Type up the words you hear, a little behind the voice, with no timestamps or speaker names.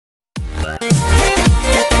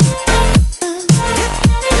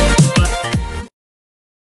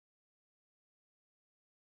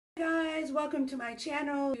guys, welcome to my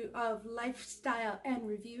channel of lifestyle and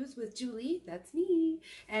reviews with Julie, that's me,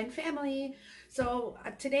 and family. So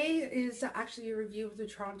today is actually a review of the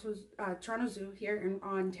Toronto Zoo here in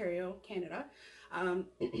Ontario, Canada.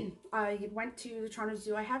 I went to the Toronto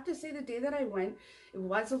Zoo. I have to say the day that I went, it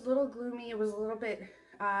was a little gloomy. It was a little bit,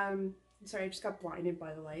 sorry, I just got blinded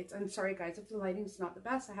by the lights. I'm sorry guys if the lighting's not the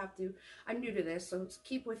best. I'm new to this, so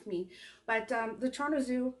keep with me. But the Toronto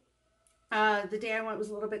Zoo, the day I went was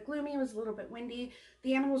a little bit gloomy. It was a little bit windy.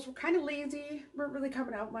 The animals were kind of lazy, weren't really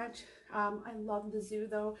coming out much. I love the zoo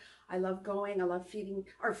though. I love going. I love feeding,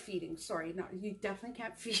 sorry, no, you definitely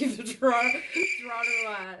can't feed the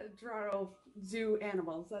Toronto Zoo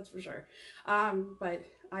animals, that's for sure. But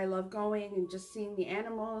I love going and just seeing the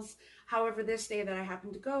animals. However, this day that I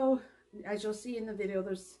happened to go, as you'll see in the video,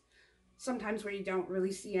 there's sometimes where you don't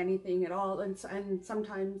really see anything at all, and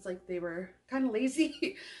sometimes like they were kind of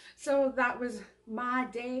lazy. So that was my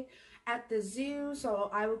day at the zoo.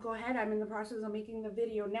 So I will go ahead, I'm in the process of making the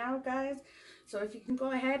video now guys, so if you can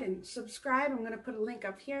go ahead and subscribe, I'm going to put a link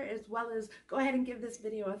up here, as well as go ahead and give this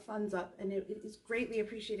video a thumbs up, and it is greatly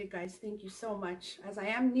appreciated guys. Thank you so much, as I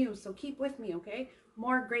am new, so keep with me, okay?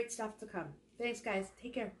 More great stuff to come. Thanks guys,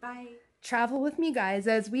 take care, bye. Travel with me guys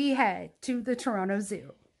as we head to the Toronto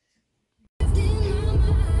Zoo.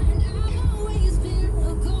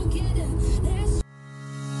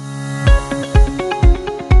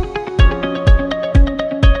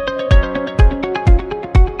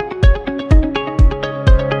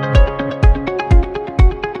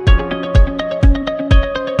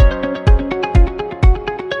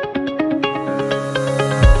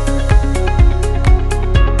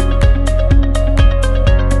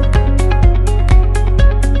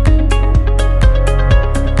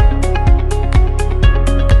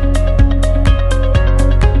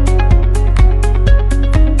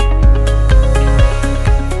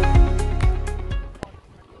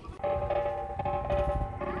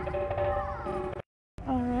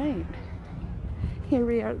 Here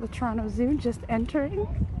we are at the Toronto Zoo, just entering.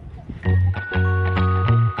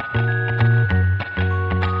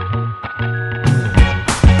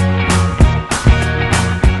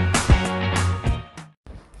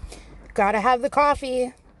 Gotta have the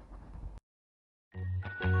coffee.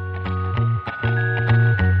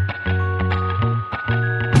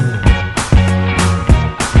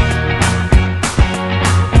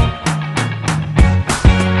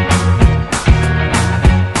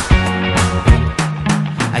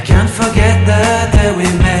 Forget the day we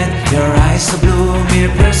met. Your eyes so blue, me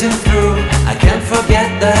piercing through. I can't forget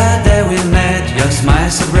the day we met. Your smile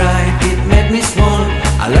so bright, it made me swoon.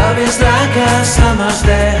 Our love is like a summer's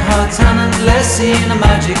day, hot and endless in a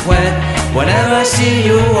magic way. Whenever I see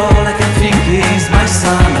you, all I can think is my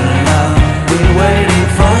summer love. Been waiting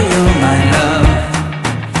for you, my love.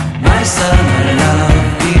 My summer love.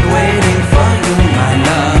 Been waiting for you, my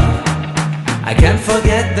love. I can't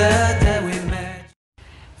forget the day we met.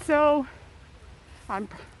 So,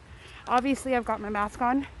 obviously I've got my mask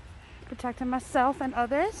on, protecting myself and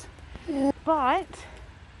others, but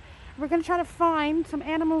we're going to try to find some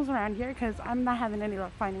animals around here because I'm not having any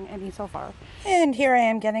luck finding any so far. And here I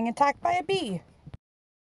am getting attacked by a bee.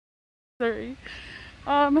 Sorry.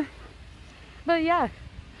 But yeah,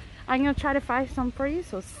 I'm going to try to find some for you,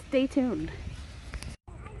 so stay tuned.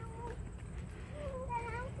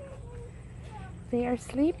 They are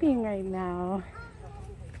sleeping right now.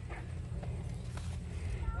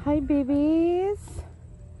 Hi, babies.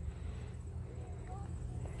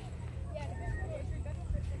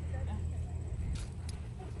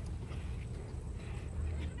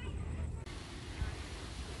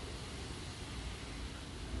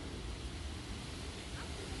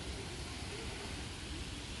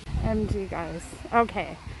 MG, guys.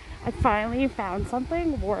 Okay, I finally found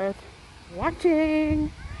something worth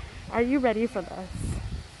watching. Are you ready for this?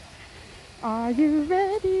 Are you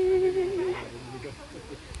ready?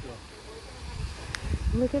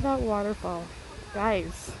 Look at that waterfall.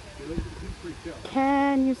 Guys,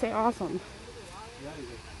 can you say awesome?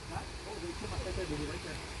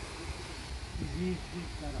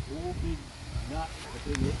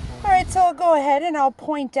 Alright, so I'll go ahead and I'll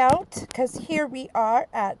point out, because here we are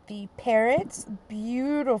at the parrots.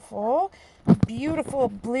 Beautiful, beautiful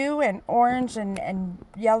blue and orange and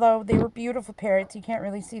yellow. They were beautiful parrots. You can't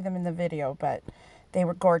really see them in the video, but they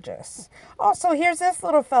were gorgeous. Also, here's this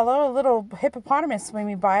little fellow, a little hippopotamus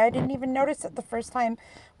swimming by. I didn't even notice it the first time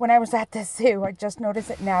when I was at the zoo. I just noticed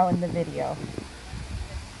it now in the video.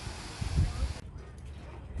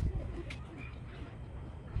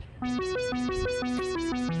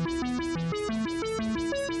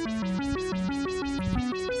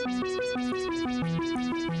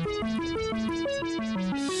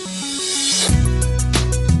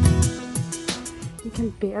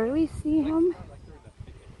 barely see him,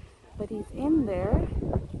 but he's in there.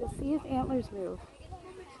 You'll see his antlers move.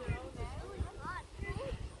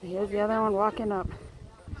 Here's the other one walking up.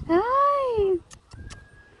 Hi!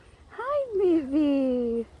 Hi,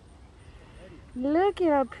 baby! Look at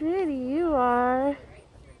how pretty you are.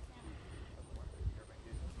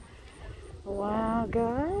 Wow,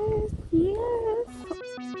 guys. Yes.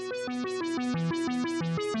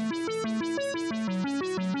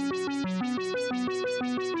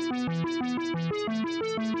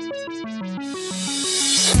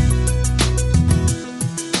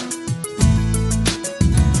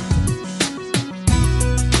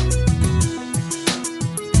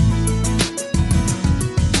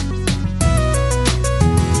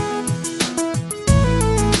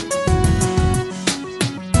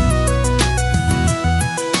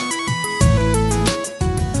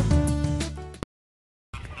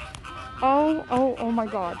 Oh my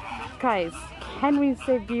God. Guys, can we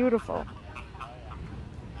say beautiful?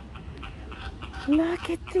 Look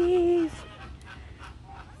at these.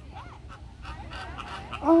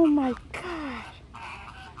 Oh my God.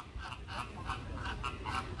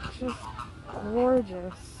 Just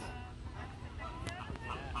gorgeous.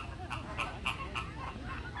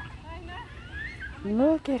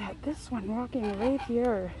 Look at this one walking right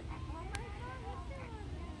here.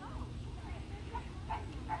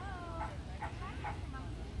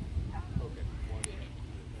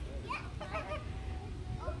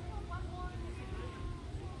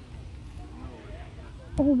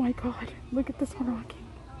 Oh my God, look at this one walking.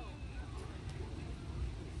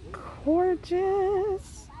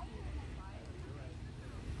 Gorgeous.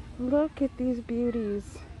 Look at these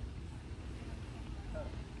beauties.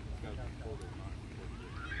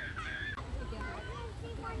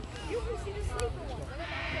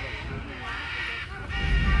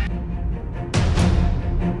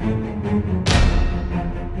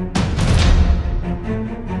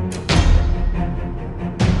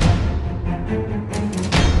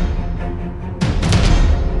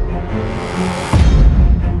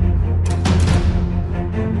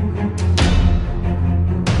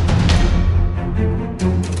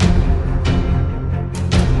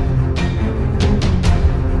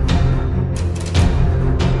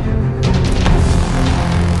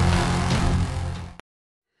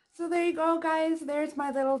 So there you go, guys. There's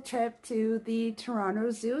my little trip to the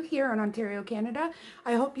Toronto Zoo here in Ontario, Canada.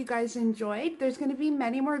 I hope you guys enjoyed. There's going to be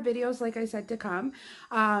many more videos, like I said, to come.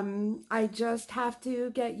 I just have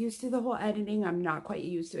to get used to the whole editing. I'm not quite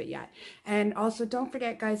used to it yet. And also, don't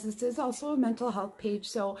forget, guys, this is also a mental health page.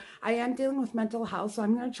 So I am dealing with mental health. So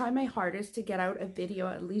I'm going to try my hardest to get out a video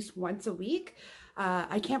at least once a week.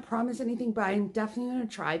 I can't promise anything, but I'm definitely going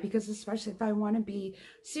to try, because especially if I want to be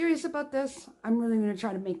serious about this, I'm really going to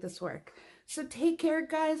try to make this work. So take care,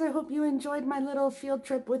 guys. I hope you enjoyed my little field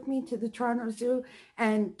trip with me to the Toronto Zoo.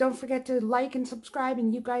 And don't forget to like and subscribe,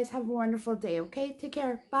 and you guys have a wonderful day, okay? Take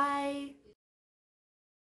care. Bye.